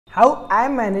How I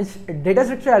manage data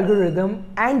structure algorithm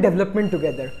and development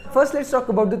together. First, let's talk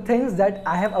about the things that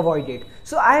I have avoided.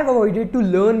 So I have avoided to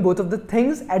learn both of the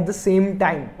things at the same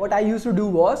time. What I used to do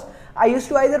was, I used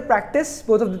to either practice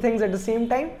both of the things at the same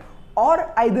time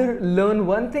or either learn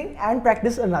one thing and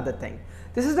practice another thing.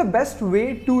 This is the best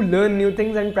way to learn new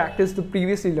things and practice the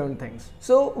previously learned things.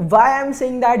 So why I'm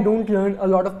saying that don't learn a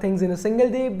lot of things in a single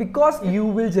day? Because you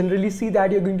will generally see that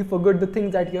you're going to forget the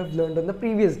things that you have learned on the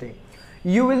previous day.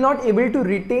 You will not able to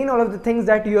retain all of the things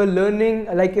that you are learning.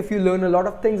 Like if you learn a lot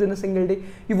of things in a single day,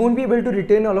 you won't be able to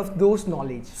retain all of those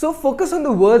knowledge. So focus on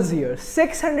the words here.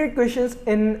 600 questions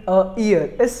in a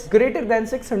year is greater than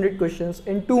 600 questions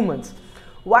in 2 months.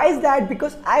 Why is that?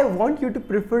 Because I want you to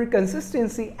prefer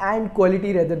consistency and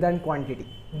quality rather than quantity.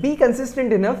 Be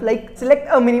consistent enough, like select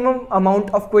a minimum amount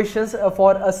of questions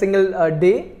for a single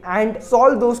day and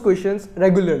solve those questions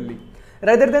regularly,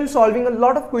 rather than solving a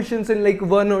lot of questions in like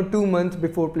 1 or 2 months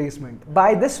before placement.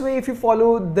 By this way, if you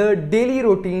follow the daily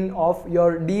routine of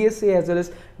your DSA as well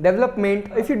as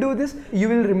development, if you do this, you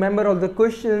will remember all the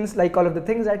questions, like all of the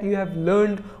things that you have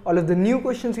learned, all of the new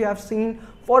questions you have seen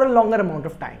for a longer amount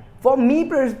of time. For me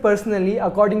personally,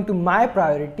 according to my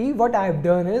priority, what I have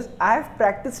done is I have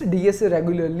practiced DSA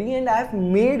regularly and I have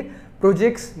made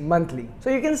projects monthly. So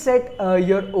you can set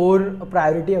your own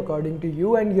priority according to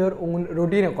you and your own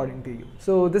routine according to you.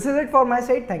 So this is it for my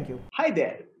side. Thank you. Hi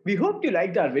there. We hope you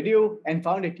liked our video and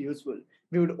found it useful.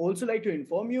 We would also like to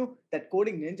inform you that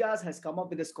Coding Ninjas has come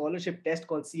up with a scholarship test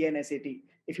called CNSAT.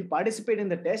 If you participate in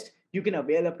the test, you can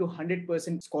avail up to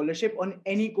 100% scholarship on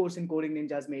any course in Coding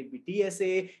Ninjas, may it be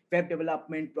DSA, web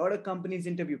development, product companies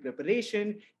interview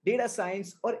preparation, data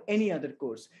science, or any other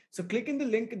course. So click in the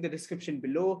link in the description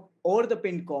below or the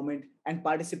pinned comment and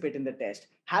participate in the test.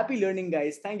 Happy learning,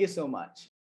 guys. Thank you so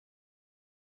much.